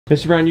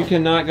Mr. Brown, you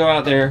cannot go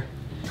out there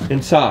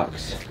in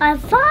socks. I'm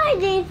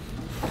finding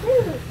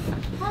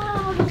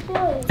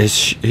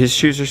shoes. His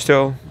shoes are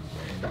still,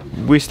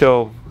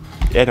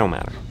 it don't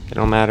matter. It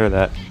don't matter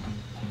that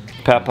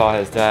Papa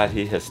has died,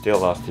 he has still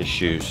lost his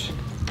shoes.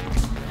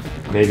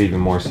 Maybe even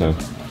more so.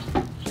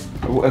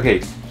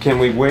 Okay, can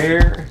we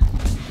wear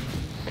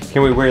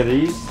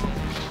these?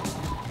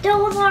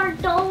 Those are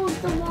those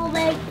that will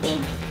make me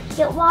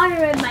get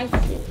water in my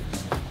suit,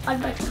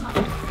 on my car.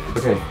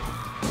 Okay,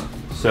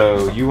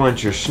 so you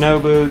want your snow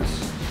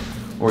boots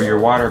or your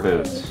water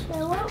boots?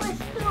 I want my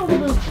snow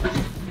boots.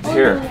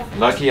 Here, Yeah.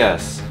 lucky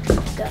us.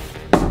 Go.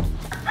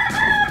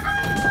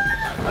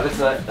 Other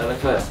foot, other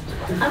foot.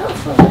 I don't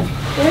feel it.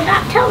 You're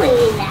not telling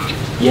me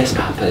that. Yes,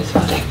 Papa, it's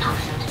fine.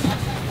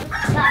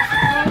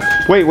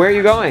 Stop. Wait, where are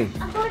you going?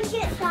 I'm going to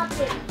get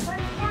something. Where's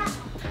that?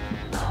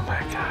 Oh my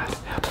God,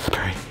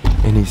 Appleberry.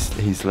 And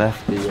he's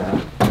left the,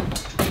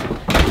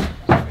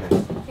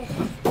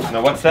 Okay.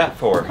 Now what's that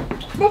for?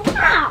 The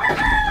cow.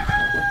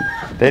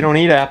 They don't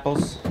eat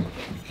apples.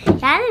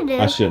 Gotta do.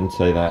 I shouldn't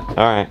say that. All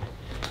right.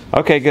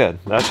 Okay, good.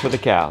 That's for the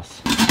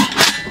cows.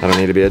 I don't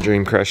need to be a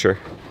dream crusher.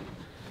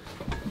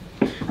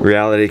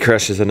 Reality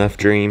crushes enough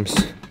dreams.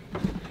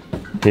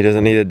 He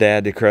doesn't need a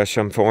dad to crush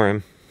them for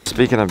him.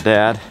 Speaking of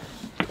dad,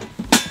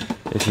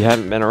 if you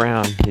haven't been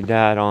around, he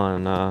died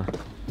on,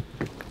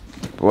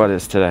 what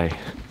is today?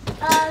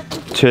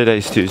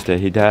 Today's Tuesday.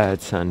 He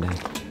died Sunday.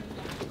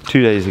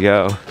 2 days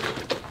ago.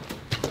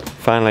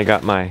 Finally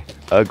got my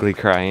ugly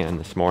cry in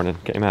this morning.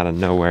 Came out of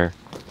nowhere.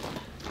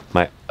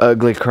 My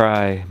ugly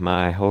cry,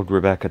 my hold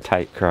Rebecca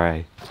tight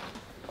cry.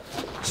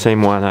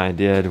 Same one I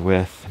did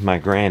with my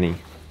granny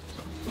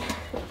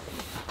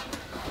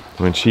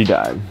when she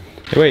died.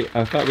 Hey, wait,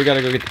 I thought we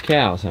gotta go get the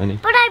cows, honey.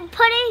 But I'm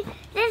putting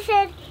this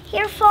in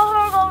here for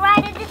her to go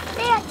right into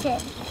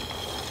Stanton.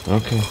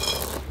 Okay.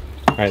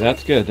 Alright,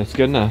 that's good. That's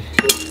good enough.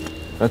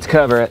 Let's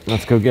cover it.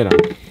 Let's go get them.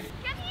 Come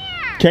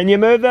here. Can you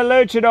move the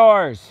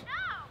luchadors?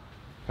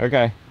 No.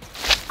 Okay.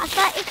 I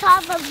thought you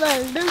called them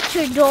the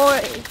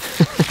luchadores.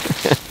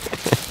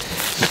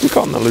 You can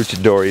call them the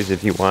luchadores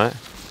if you want.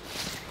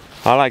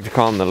 I like to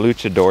call them the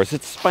luchadors.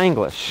 It's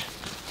Spanglish.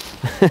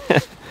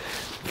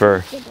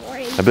 For,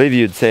 I believe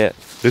you'd say it,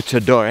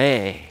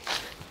 luchadore.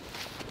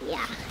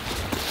 Yeah.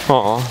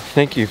 Aw,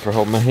 thank you for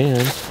holding my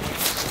hand.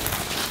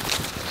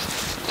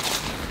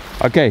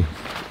 Okay,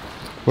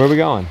 where are we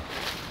going?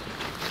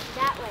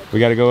 That way. We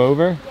gotta go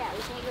over? Yeah,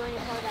 we can't go any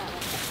more that way.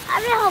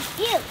 I'm gonna help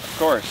you. Of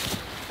course.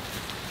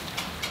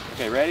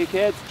 Okay, ready,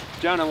 kids?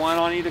 Jonah, one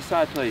on either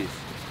side, please.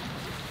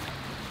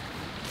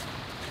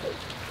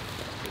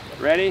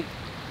 Ready?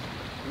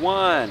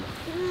 1,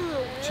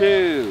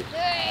 2,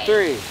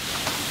 3.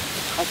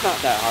 That's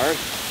not that hard.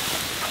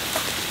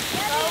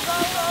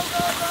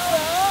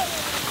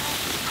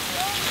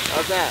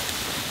 How's that?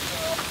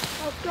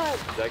 Oh, good.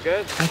 Is that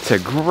good? That's a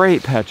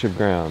great patch of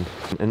ground.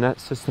 And that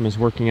system is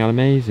working out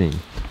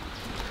amazing.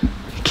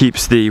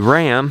 Keeps the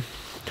ram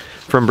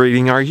from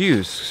breeding our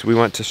ewes. We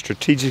want to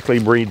strategically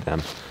breed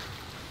them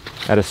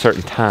at a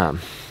certain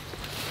time.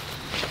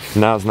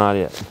 Now's not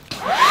it.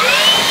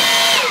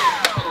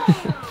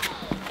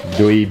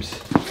 Dweebs.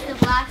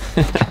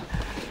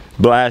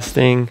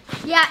 Blasting.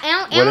 Yeah,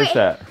 and What is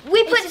that?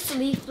 We put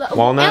leaf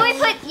Walnuts? And we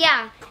put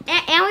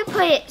and we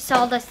put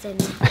sawdust in.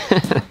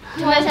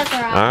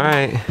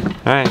 Alright.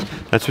 Alright.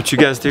 That's what you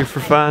guys do for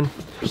fun?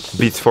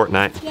 Beats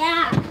Fortnite.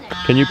 Yeah.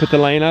 Can you put the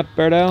lane up,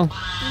 Berto?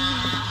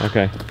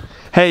 Okay.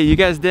 Hey, you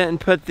guys didn't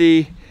put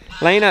the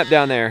lane up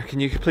down there. Can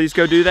you please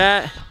go do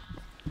that?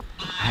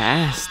 I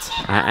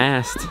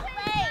asked.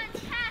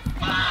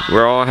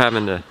 We're all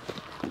having to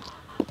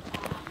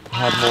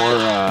have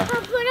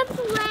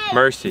more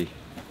mercy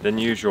than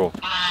usual.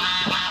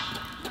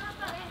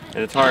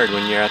 And it's hard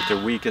when you're at the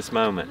weakest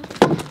moment.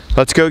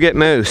 Let's go get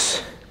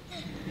Moose.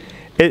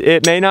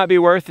 It may not be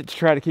worth it to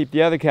try to keep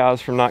the other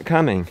cows from not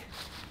coming.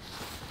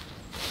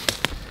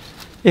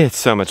 It's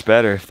so much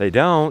better if they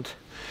don't.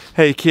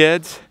 Hey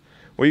kids,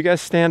 will you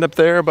guys stand up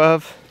there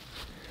above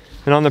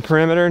and on the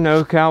perimeter?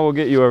 No cow will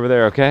get you over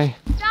there, okay?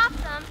 Stop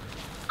them.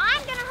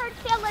 I'm gonna herd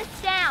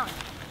Phyllis down.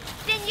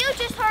 Then you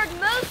just herd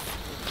Moose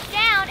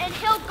down and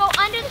he'll go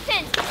under the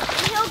fence.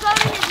 And he'll go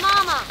to his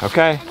mama.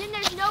 Okay. And then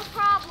there's no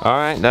problem. All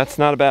right, that's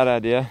not a bad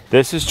idea.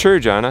 This is true,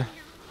 Jonah.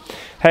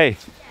 Hey,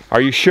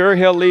 are you sure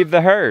he'll leave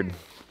the herd?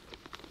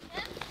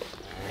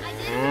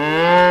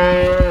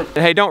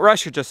 Hey, don't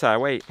rush her, Josiah,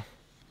 wait.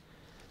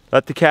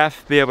 Let the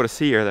calf be able to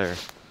see her there.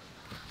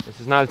 This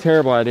is not a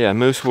terrible idea.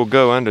 Moose will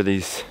go under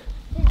these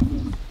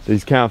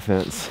cow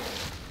fence.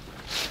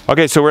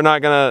 Okay, so we're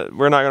not gonna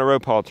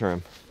rope halter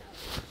him.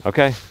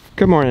 Okay?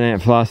 Good morning,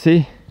 Aunt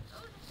Flossie.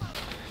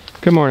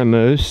 Good morning,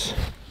 Moose.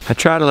 I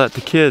try to let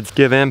the kids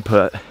give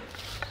input.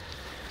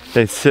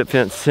 They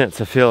feel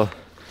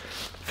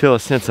a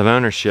sense of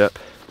ownership,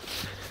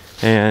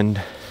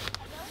 and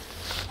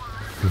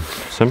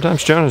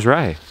sometimes Jonah's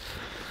right.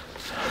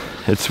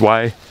 It's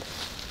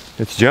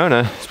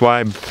Jonah. It's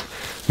why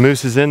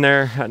Moose is in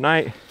there at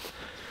night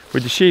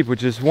with the sheep,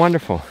 which is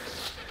wonderful.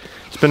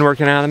 It's been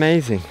working out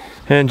amazing.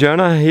 And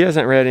Jonah, he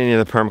hasn't read any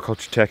of the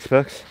permaculture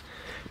textbooks.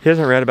 He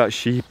hasn't read about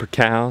sheep or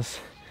cows.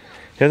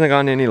 He hasn't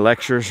gone to any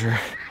lectures or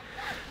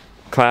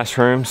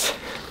classrooms.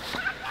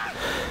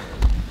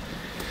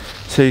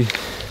 See,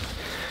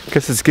 I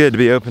guess it's good to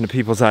be open to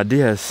people's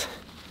ideas,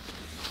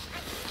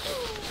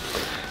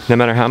 no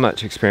matter how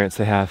much experience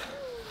they have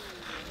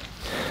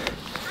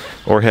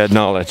or head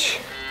knowledge.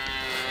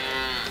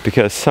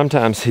 Because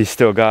sometimes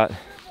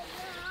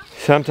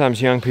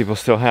sometimes young people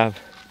still have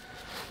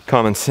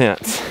common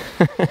sense.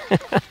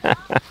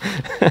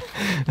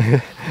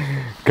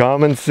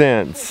 Common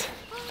sense.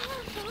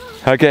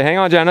 Okay, hang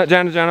on,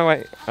 Jonah,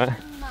 wait.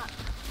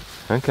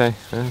 Okay.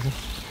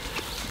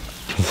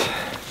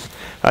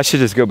 I should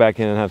just go back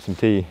in and have some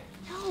tea.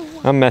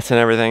 No. I'm messing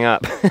everything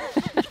up. No,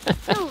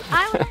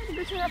 I want to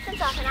go turn that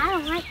fence off, and I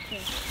don't like to.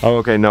 Oh,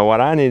 okay. No,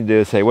 what I need to do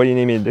is say, what do you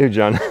need me to do,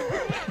 Jonah?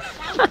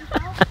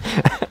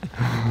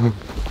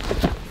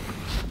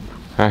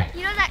 All right.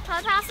 You know that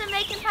clubhouse I'm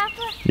making,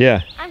 Papa?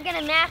 Yeah. I'm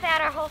gonna map out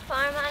our whole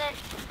farm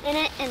in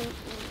it, and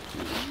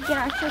get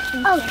our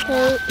systems.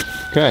 Okay.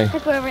 Okay.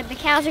 Look where the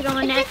cows are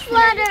going next.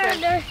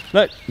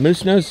 Look,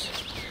 Moose knows.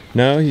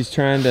 No, he's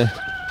trying to.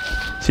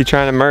 Is he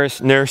trying to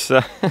nurse?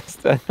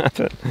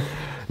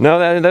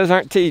 No, those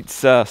aren't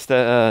teats,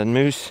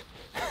 Moose.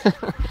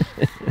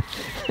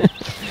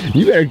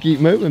 You better keep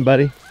moving,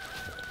 buddy.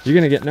 You're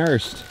gonna get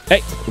nursed.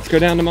 Hey, let's go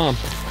down to Mom.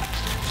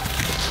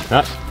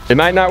 It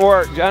might not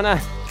work,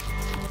 Jonah.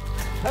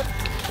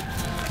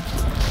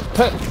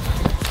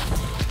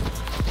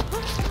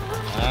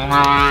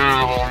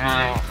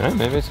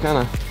 Maybe it's kind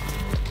of.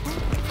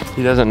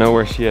 He doesn't know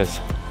where she is.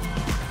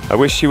 I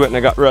wish she wouldn't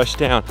have got rushed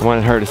down. I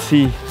wanted her to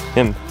see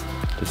him,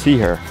 to see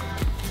her.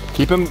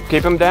 Keep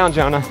him down,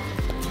 Jonah.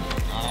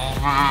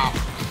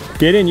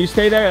 Get in, you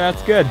stay there,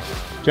 that's good.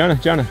 Jonah,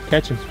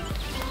 catch him.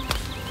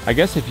 I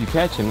guess if you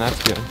catch him,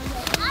 that's good.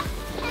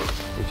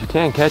 If you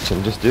can catch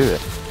him, just do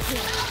it.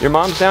 Your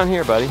mom's down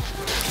here, buddy.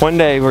 One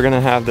day we're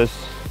gonna have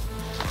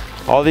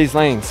all these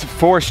lanes,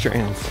 4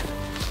 strands.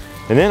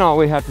 And then all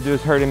we have to do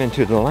is herd him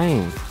into the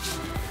lane.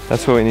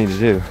 That's what we need to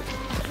do.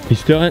 He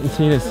still hasn't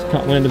seen his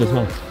wind of his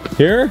mom.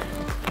 Here?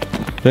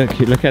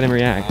 Look at him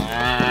react.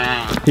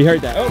 He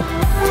heard that.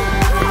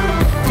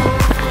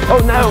 Oh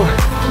no!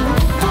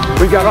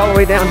 We got all the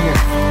way down here.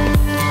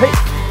 Hey!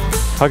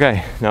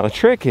 Okay, now the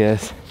trick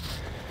is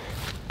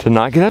to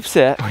not get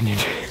upset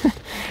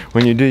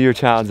when you do your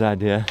child's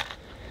idea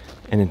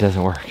and it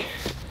doesn't work.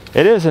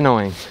 It is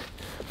annoying,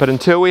 but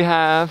until we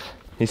have,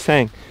 he's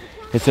saying,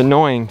 it's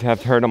annoying to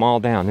have to herd them all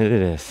down. It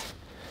is.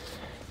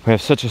 We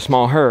have such a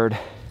small herd,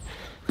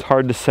 it's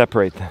hard to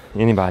separate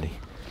anybody.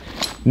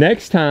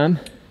 Next time,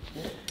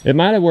 it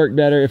might have worked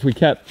better if we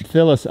kept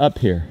Phyllis up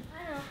here.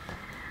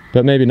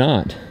 But maybe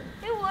not.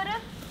 It would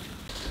have.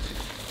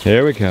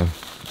 There we go.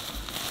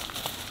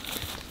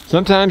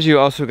 Sometimes you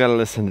also got to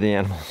listen to the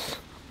animals.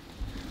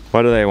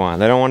 What do they want?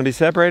 They don't want to be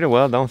separated?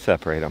 Well, don't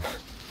separate them.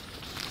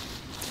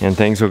 And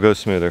things will go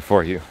smoother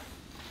for you.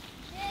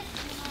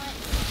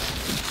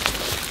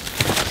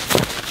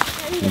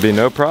 There'd be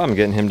no problem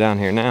getting him down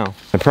here now.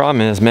 The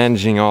problem is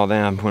managing all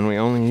them when we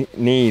only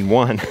need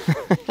one.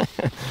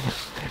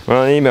 We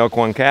only need milk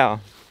 1 cow.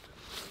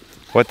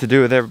 What to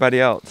do with everybody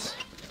else?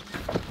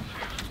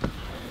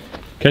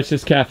 Catch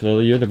this calf,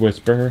 Lily. You're the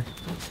whisperer.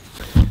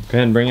 Go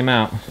ahead and bring him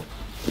out.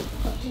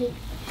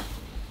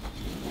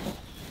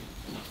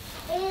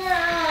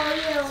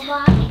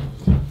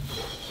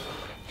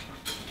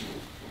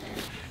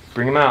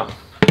 Bring him out.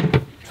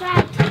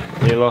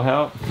 Need a little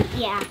help?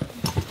 Yeah.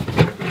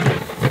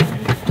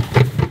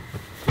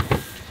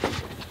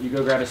 You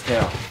go grab his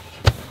tail.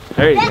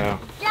 There you go.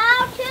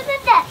 Down to the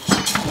deck.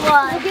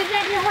 What? Give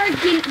that to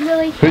her,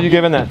 Lily. Who are you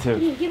giving that to?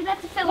 Give that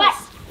to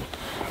Phyllis.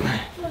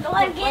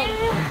 I'm giving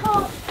you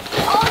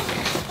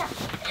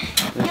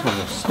This one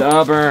is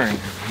stubborn.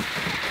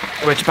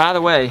 Which, by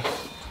the way,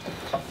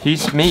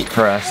 he's meat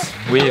for us.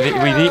 We've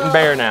eaten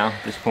bear now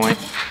at this point.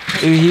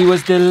 Ooh, he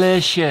was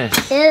delicious.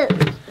 Ew.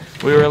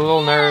 We were a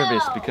little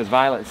nervous because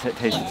Violet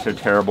tasted so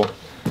terrible.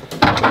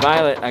 But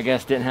Violet, I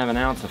guess, didn't have an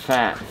ounce of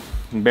fat.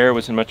 And Bear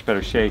was in much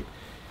better shape.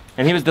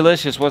 And he was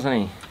delicious, wasn't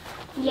he?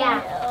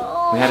 Yeah.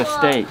 We had a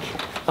steak.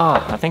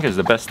 Oh, I think it was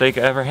the best steak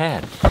I ever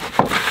had.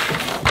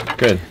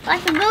 Good.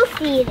 Like a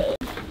moose eating.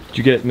 Did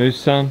you get Moose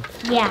some?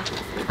 Yeah.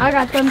 I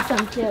got them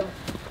some too.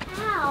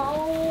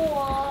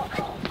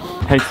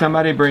 Hey,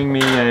 somebody bring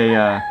me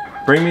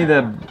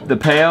the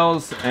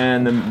pails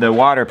and the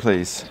water,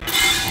 please.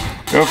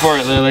 Go for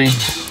it, Lily.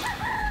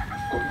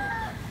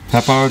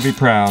 Papa would be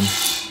proud.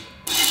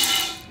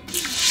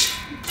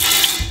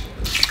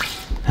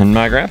 And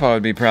my grandpa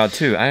would be proud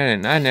too. I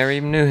never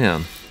even knew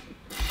him.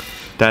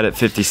 Died at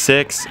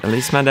 56. At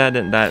least my dad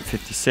didn't die at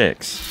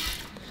 56.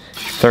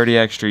 30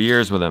 extra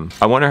years with him.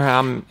 I wonder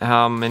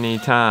how many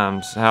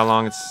times, how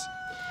long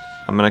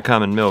I'm gonna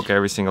come and milk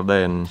every single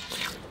day and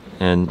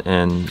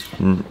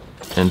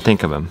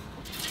think of him.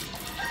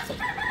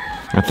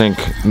 I think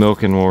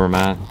milking will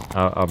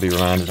I'll be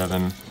reminded of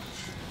him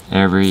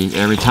every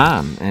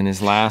time. And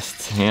his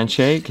last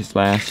handshake, his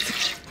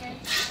last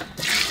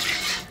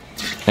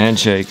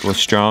Handshake was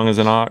strong as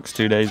an ox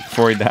 2 days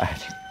before he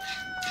died.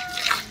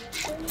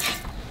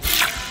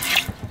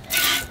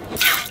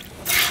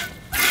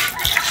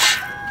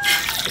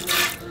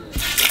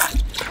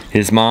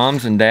 His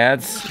mom's and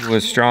dad's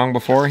was strong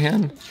before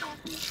him.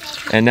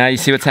 And now you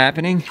see what's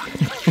happening?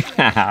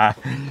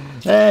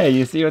 Hey,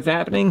 you see what's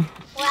happening?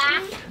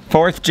 Wow.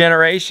 4th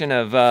generation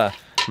of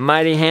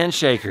mighty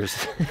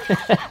handshakers.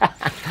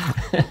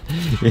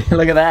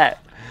 Look at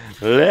that.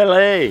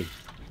 Lily.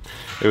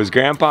 It was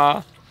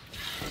Grandpa.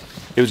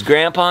 It was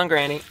Grandpa and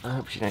Granny. I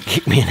hope she didn't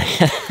kick me in the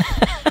head.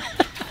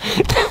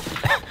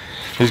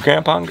 It was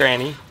Grandpa and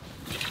Granny.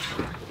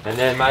 And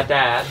then my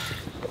dad.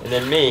 And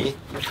then me.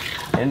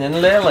 And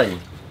then Lily.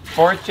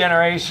 4th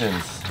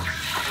generations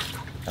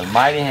of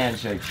mighty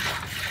handshakes.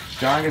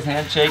 Strongest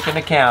handshake in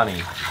the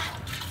county.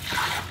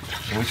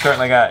 And we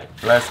certainly got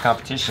less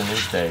competition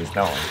these days,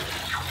 don't we?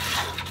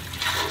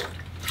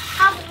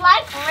 I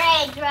like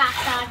red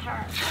drops on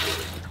her.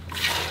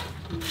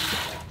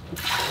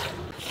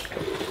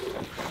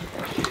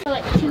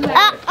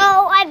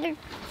 Uh-oh, I'm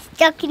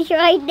stuck in here,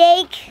 I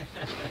think.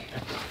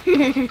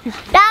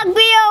 Knock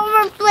me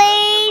over,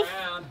 please.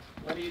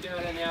 What are you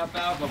doing in the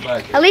alfalfa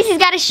bucket? At least he's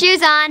got his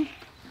shoes on.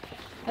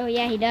 Oh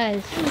yeah, he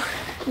does.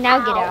 Now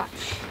get out.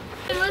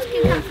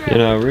 You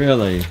know,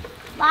 really,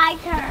 My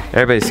turn.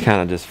 everybody's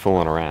kind of just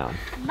fooling around.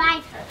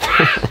 My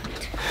turn.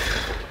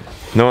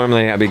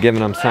 Normally, I'd be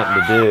giving them something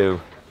to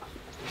do,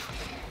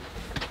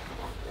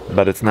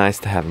 but it's nice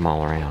to have them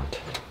all around.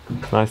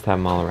 It's nice to have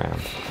them all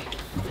around.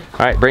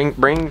 All right,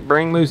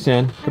 bring Moose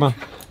in. Come on,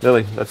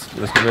 Lily. Let's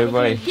move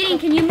away. Dean,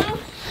 can you move?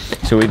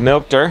 So we've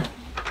milked her,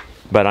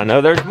 but I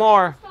know there's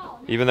more,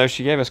 even though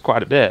she gave us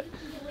quite a bit.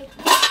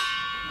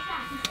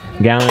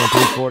 Gallon and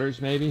 3/4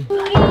 maybe.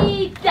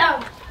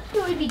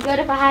 It would be good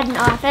if I had an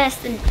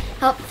office and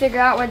help figure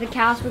out where the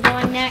cows were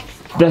going next.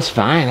 That's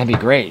fine. That'd be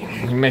great. You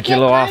can make your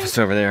little office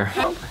over there.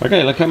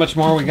 Okay, look how much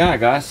more we got,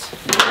 guys.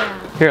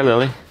 Here,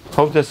 Lily.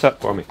 Hold this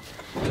up for me.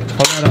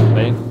 Hold that up,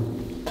 babe.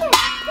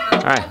 All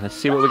right, let's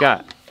see what we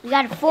got. We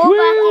got a full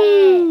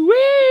bucket.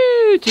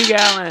 Woo! 2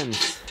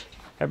 gallons.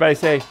 Everybody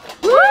say,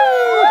 woo!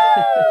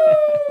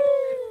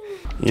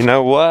 You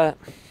know what?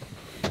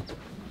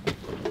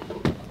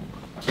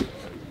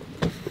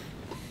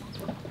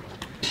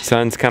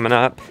 Sun's coming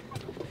up.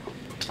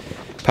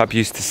 Pop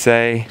used to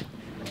say,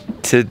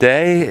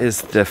 today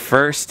is the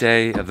first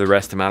day of the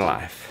rest of my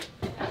life.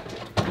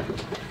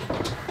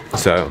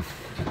 So,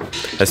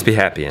 let's be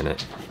happy in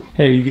it.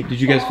 Hey, did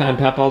you guys find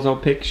Papa's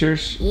old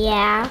pictures?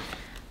 Yeah.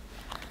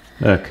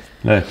 Look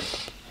at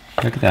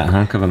that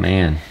hunk of a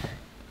man.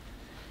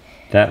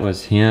 That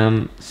was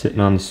him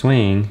sitting on the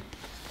swing.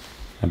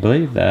 I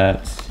believe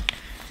that's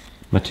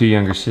my 2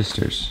 younger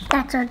sisters.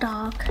 That's our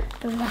dog.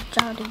 That's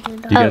our dog. Do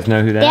you guys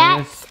know who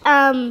that is?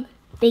 That's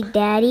Big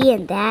Daddy,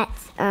 and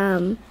that's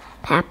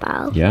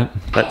Papa. Yeah.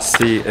 Let's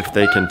see if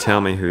they can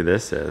tell me who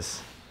this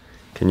is.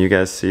 Can you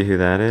guys see who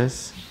that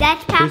is?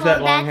 That's Papa. Who's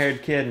that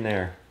long-haired kid in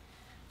there?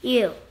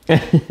 You.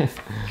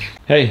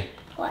 Hey,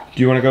 What?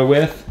 do you want to go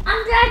with?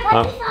 I'm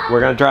driving.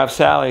 We're gonna drive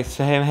Sally.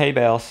 Say hay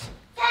bales.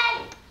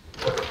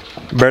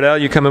 Birdell,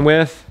 you coming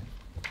with?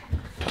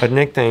 I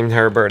nicknamed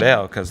her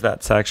Birdell because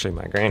that's actually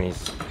my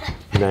granny's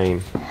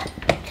name.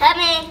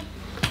 Coming.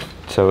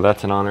 So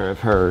that's in honor of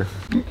her.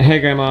 Hey,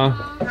 Grandma.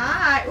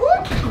 Hi.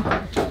 Ooh.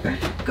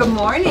 Good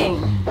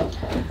morning.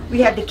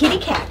 We have the kitty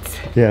cats.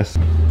 Yes.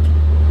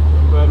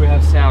 Glad we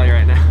have Sally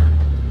right now.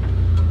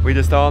 We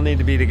just all need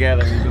to be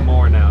together even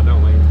more now,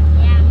 don't we?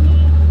 Yeah.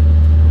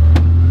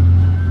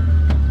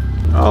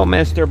 Oh,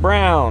 Mr.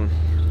 Brown.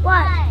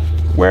 What?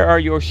 Where are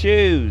your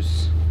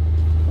shoes?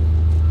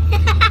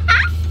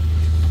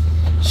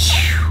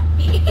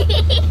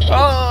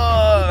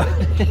 Oh!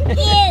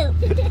 You.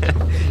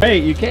 Hey,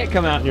 you can't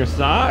come out in your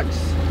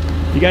socks.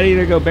 You gotta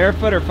either go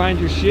barefoot or find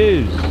your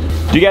shoes.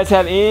 Do you guys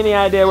have any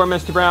idea where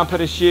Mr. Brown put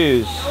his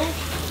shoes? I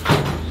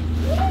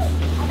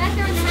bet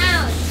they're in the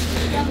house.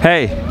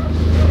 Hey,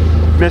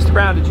 Mr.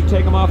 Brown, did you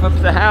take them off up to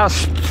the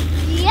house?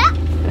 Yep.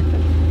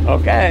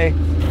 Okay.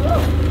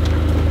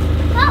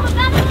 Oh, we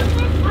got this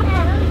one.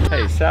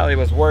 Hey, Sally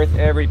was worth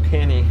every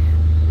penny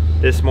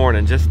this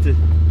morning just to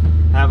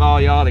have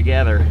all y'all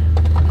together,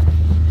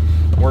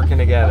 working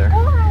together.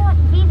 Oh, I want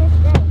to be this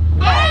big.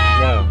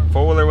 No,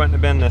 4-wheeler wouldn't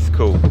have been this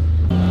cool.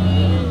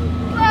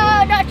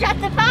 Whoa, don't shut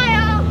the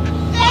pile.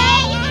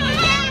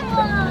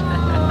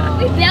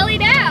 We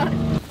bellied out.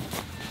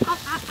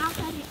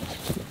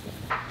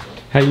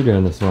 How you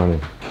doing this morning?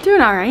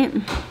 Doing all right.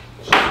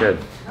 Good.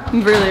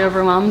 I'm really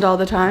overwhelmed all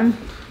the time.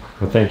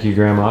 Well, thank you,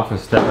 Grandma, for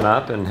stepping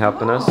up and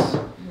helping us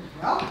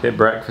get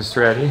breakfast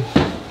ready.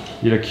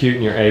 You look cute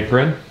in your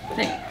apron.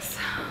 Thanks.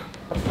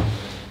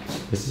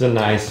 This is a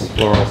nice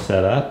floral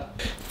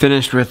setup.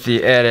 Finished with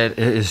the edit.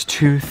 It is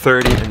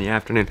 2:30 in the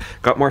afternoon.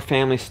 Got more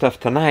family stuff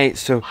tonight,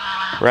 so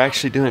we're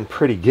actually doing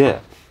pretty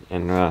good.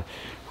 And we're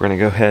gonna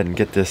go ahead and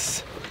get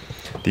these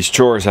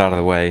chores out of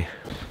the way.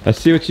 Let's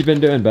see what you've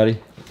been doing, buddy.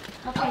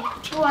 Okay,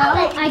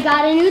 well, I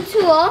got a new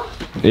tool.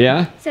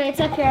 Yeah? So it's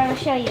up here, I'm gonna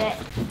show you it.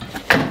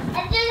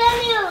 And then a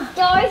new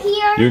door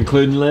here. You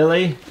including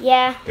Lily?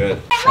 Yeah.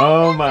 Good.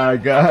 Oh my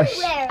gosh.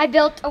 I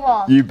built a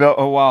wall. You built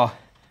a wall.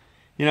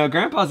 You know,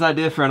 Grandpa's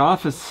idea for an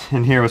office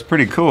in here was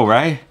pretty cool,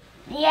 right?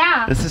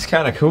 Yeah. This is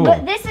kind of cool.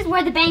 But this is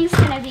where the bank's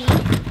gonna be.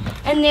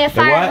 And the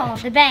fire what? hall,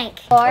 the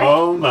bank.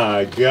 Oh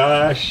my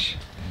gosh.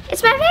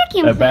 It's my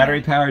vacuum A cleaner.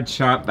 battery-powered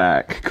shop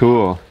vac.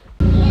 Cool.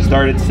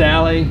 Started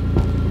Sally.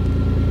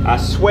 I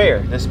swear,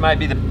 this might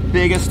be the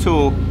biggest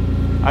tool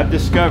I've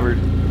discovered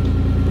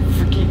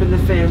for keeping the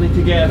family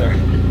together.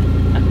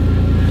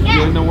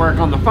 Doing the work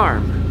on the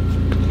farm.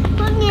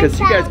 Because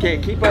you guys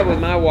can't keep up with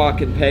my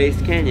walking pace,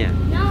 can you?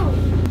 No.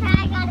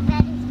 I got a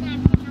bedding snack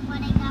and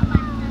what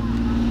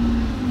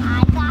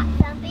I got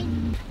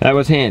something. That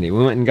was handy.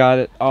 We went and got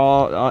it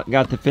all,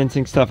 got the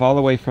fencing stuff all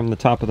the way from the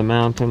top of the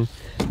mountain.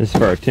 This is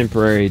for our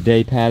temporary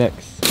day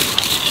paddocks.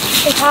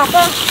 Hey,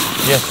 Papa,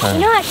 Yes, honey.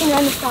 you know I can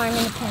run the farm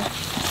in a pinch.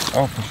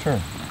 Oh, for sure.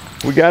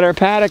 We got our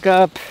paddock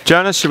up.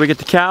 Jonas, should we get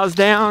the cows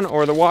down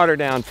or the water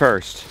down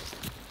first?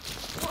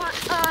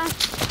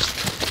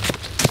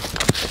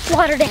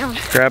 Water down.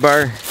 Grab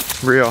our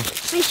reel.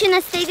 Shouldn't I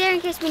stay there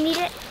in case we need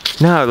it?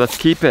 No, let's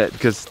keep it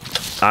because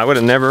I would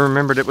have never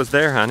remembered it was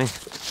there, honey.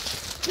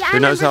 Yeah, Who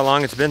knows how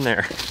long it's been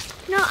there?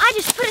 No, I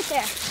just put it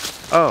there.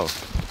 Oh,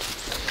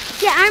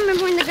 Yeah, I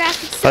remember when the grass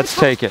was so let's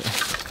tall. take it.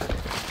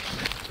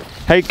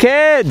 Hey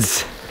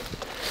kids,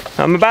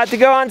 I'm about to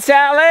go on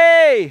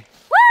Sally.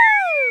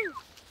 Woo!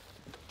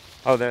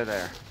 Oh, they're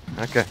there.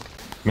 Okay.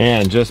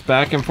 Man, just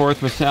back and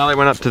forth with Sally.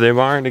 Went up to the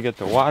barn to get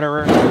the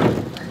waterer.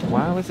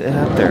 Why was it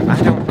up there?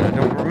 I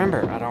don't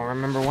remember. I don't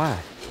remember why.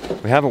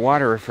 We have a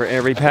waterer for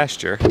every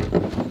pasture.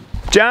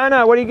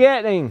 Jonna, what are you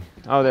getting?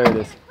 Oh, there it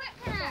is.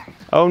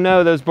 Oh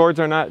no, those boards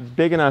are not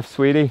big enough,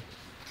 sweetie.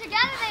 Together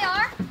they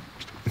are.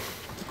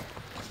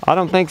 I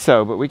don't think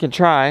so, but we can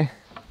try.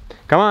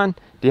 Come on.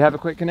 Do you have a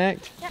quick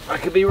connect? Yep. I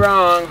could be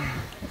wrong.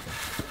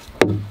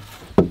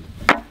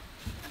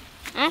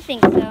 I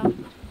think so.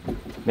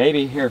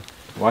 Maybe. Here,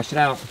 wash it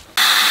out.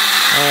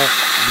 All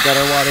right, we got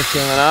our water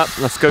filling up.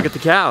 Let's go get the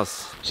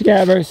cows.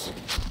 Scabbers.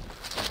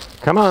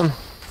 Come on.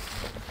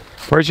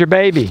 Where's your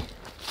baby?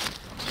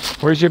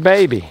 Where's your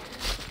baby?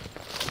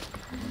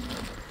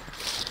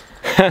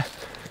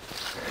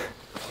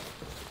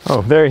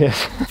 Oh, there he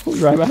is.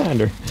 He's right behind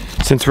her.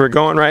 Since we're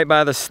going right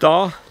by the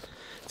stall,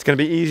 it's gonna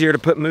be easier to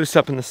put Moose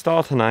up in the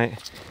stall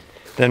tonight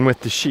than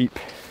with the sheep.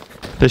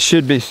 This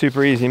should be a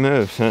super easy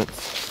move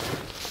since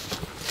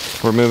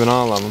we're moving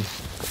all of them.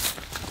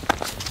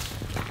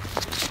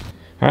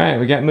 All right,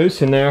 we got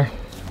Moose in there.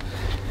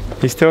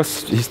 He still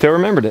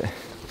remembered it.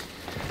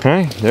 All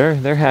right,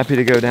 they're happy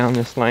to go down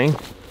this lane.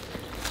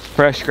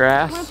 Fresh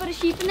grass. Want to put a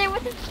sheep in there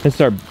with us?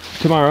 It's our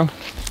tomorrow.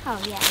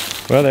 Oh, yeah.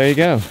 Well, there you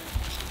go.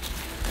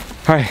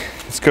 All right,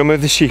 let's go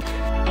move the sheep.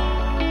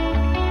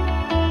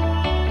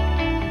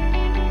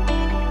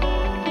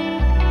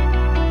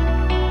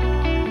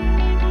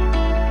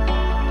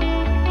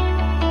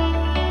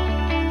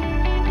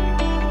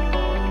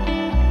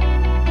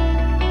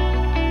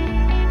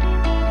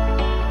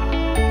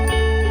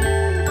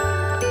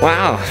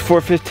 Wow,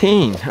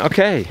 4:15.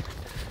 Okay,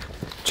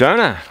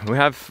 Jonna,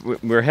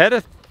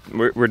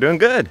 we're doing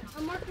good.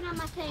 I'm working on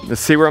my thing.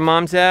 Let's see where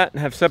Mom's at and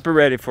have supper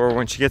ready for her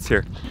when she gets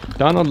here.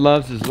 Donald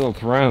loves his little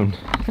throne.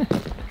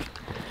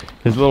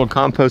 His little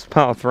compost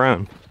pile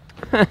throne.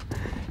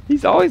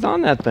 He's always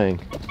on that thing.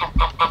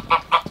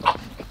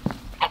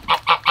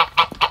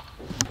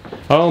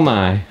 Oh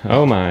my,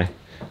 oh my.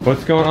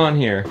 What's going on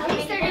here? At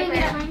least they're doing it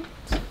at home.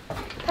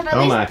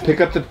 Oh my,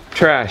 pick up the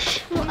trash.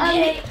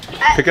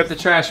 Pick up the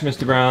trash,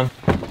 Mr. Brown.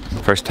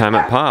 First time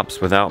at Pop's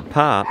without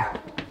Pop.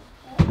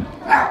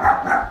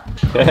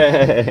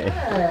 Hey.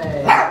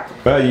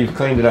 Well, you've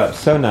cleaned it up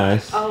so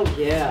nice. Oh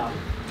yeah.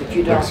 If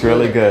you don't Looks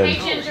really good.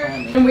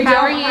 And we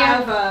don't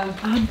have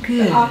I'm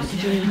good.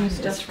 Oxygen and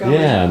stuff going.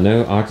 Yeah,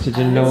 no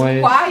oxygen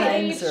noise.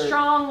 Why?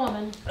 Strong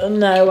woman.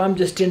 No, I'm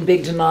just in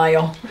big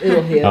denial.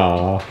 It'll hit.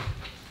 Aw.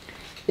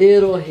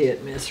 It'll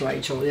hit, Miss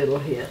Rachel. It'll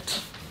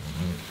hit.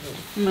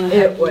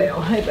 It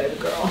will. Hey, baby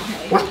girl.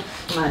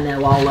 I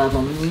know all of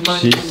them.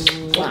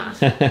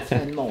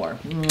 And more.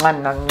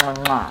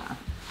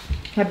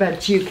 How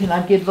about you? Can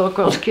I give little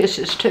girls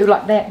kisses too,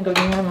 like that, and go?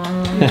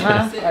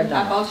 Or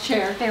not? Both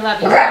chair. They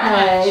love you.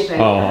 Hey,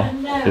 baby.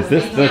 Aw. Is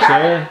this the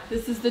chair?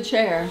 This is the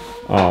chair.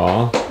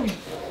 Aw.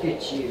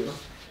 Get you.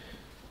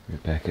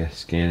 Rebecca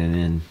scanning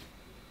in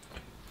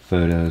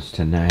photos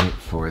tonight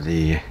for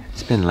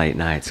it's been late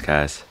nights,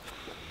 guys.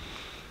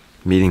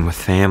 Meeting with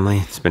family,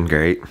 it's been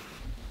great.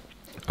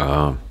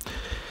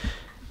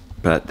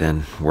 But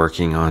then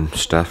working on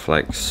stuff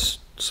like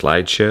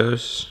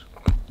slideshows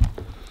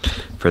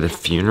for the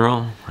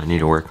funeral. I need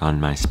to work on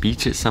my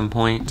speech at some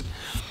point.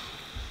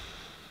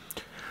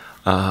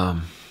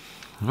 What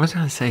was I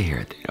gonna say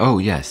here? Oh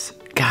yes,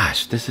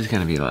 gosh, this is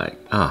gonna be like,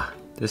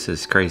 this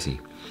is crazy.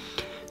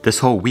 This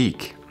whole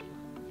week,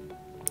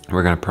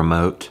 we're gonna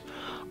promote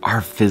our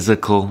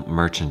physical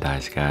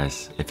merchandise,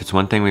 guys. If it's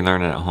one thing we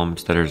learned at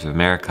Homesteaders of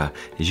America,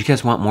 is you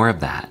guys want more of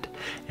that.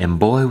 And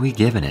boy, we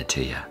giving it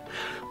to you.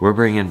 We're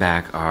bringing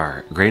back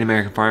our Great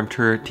American Farm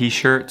Tour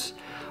t-shirts,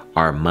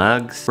 our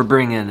mugs. We're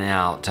bringing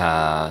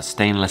out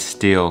stainless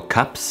steel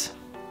cups.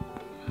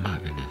 My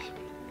goodness.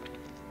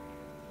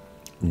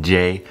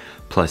 J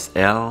plus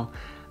L.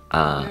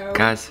 No.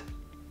 Guys.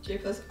 J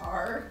plus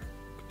R.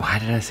 Why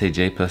did I say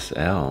J plus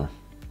L?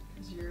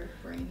 Because your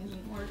brain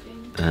isn't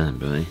working.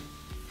 Billy.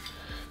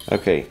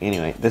 Okay,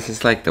 anyway, this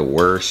is like the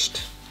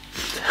worst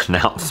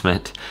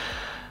announcement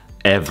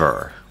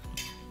ever.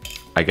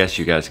 I guess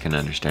you guys can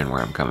understand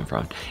where I'm coming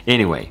from.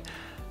 Anyway,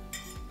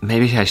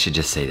 maybe I should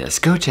just say this.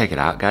 Go check it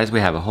out, guys. We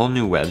have a whole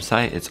new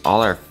website. It's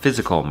all our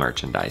physical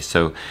merchandise.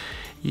 So,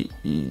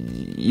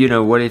 you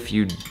know, what if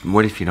you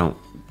don't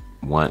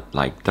want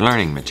like the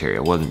learning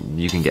material? Well,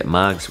 you can get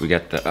mugs. We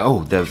got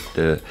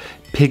the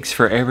Pigs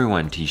for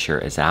Everyone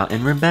t-shirt is out,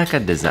 and Rebecca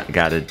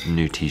got a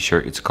new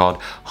t-shirt. It's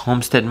called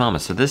Homestead Mama.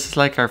 So this is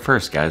like our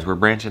first, guys. We're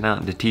branching out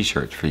into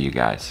t-shirts for you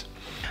guys.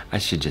 I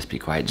should just be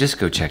quiet. Just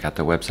go check out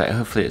the website.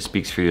 Hopefully it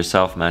speaks for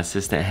yourself. My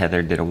assistant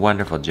Heather did a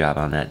wonderful job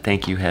on that.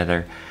 Thank you,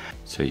 Heather.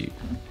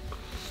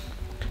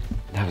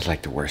 That was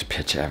like the worst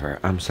pitch ever.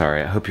 I'm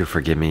sorry. I hope you'll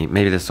forgive me.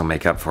 Maybe this will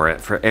make up for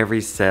it. For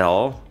every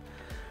sale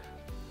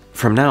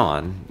from now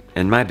on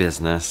in my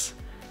business,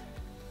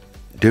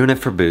 doing it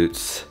for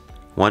boots,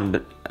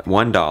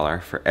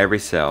 $1 for every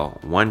sale,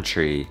 one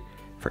tree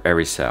for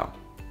every sale.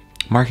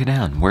 Mark it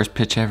down. Worst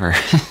pitch ever.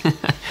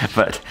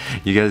 But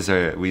you guys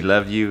we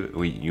love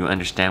you. You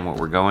understand what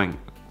we're going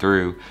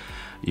through.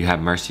 You have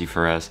mercy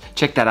for us.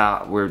 Check that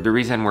out. The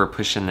reason we're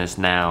pushing this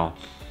now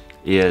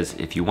is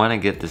if you want to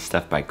get this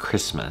stuff by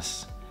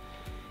Christmas,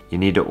 you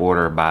need to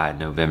order by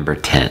November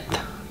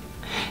 10th.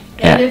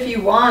 And if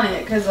you want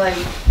it, because like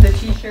the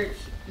t-shirts.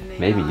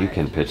 Maybe you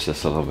can pitch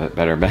this a little bit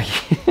better,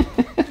 Becky.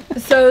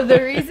 So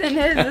the reason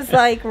is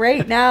like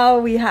right now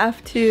we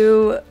have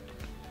to.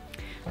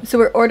 So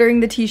we're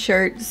ordering the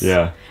t-shirts.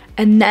 Yeah.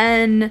 And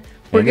then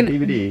we're gonna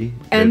DVD.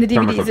 and the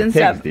DVDs and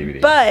stuff. DVD.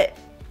 But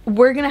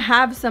we're gonna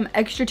have some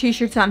extra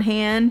t-shirts on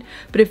hand.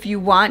 But if you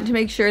want to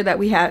make sure that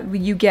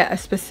you get a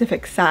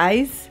specific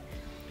size,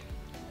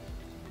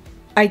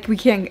 we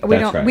don't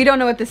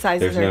know what the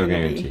sizes There's are no gonna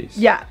guarantees.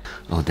 be. Yeah.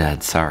 Oh,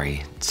 Dad,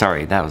 sorry.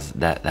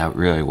 That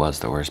really was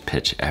the worst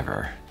pitch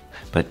ever.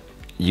 But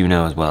you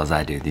know as well as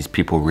I do, these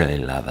people really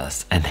love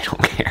us and they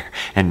don't care.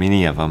 And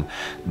many of them,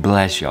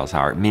 bless y'all's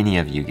heart, many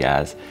of you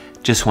guys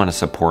just want to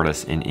support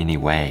us in any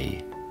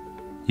way.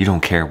 You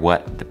don't care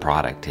what the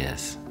product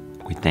is.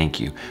 We thank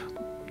you.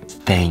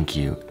 Thank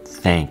you,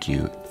 thank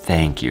you,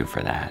 thank you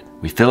for that.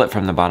 We feel it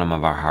from the bottom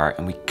of our heart,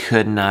 and we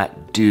could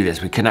not do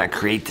this. We could not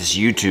create this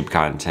YouTube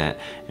content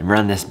and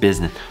run this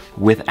business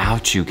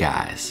without you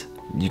guys.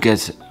 You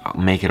guys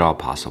make it all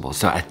possible.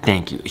 So I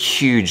thank you. A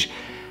huge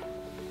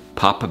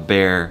Papa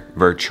Bear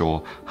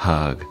virtual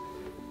hug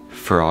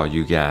for all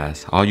you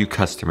guys, all you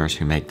customers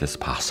who make this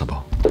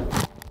possible.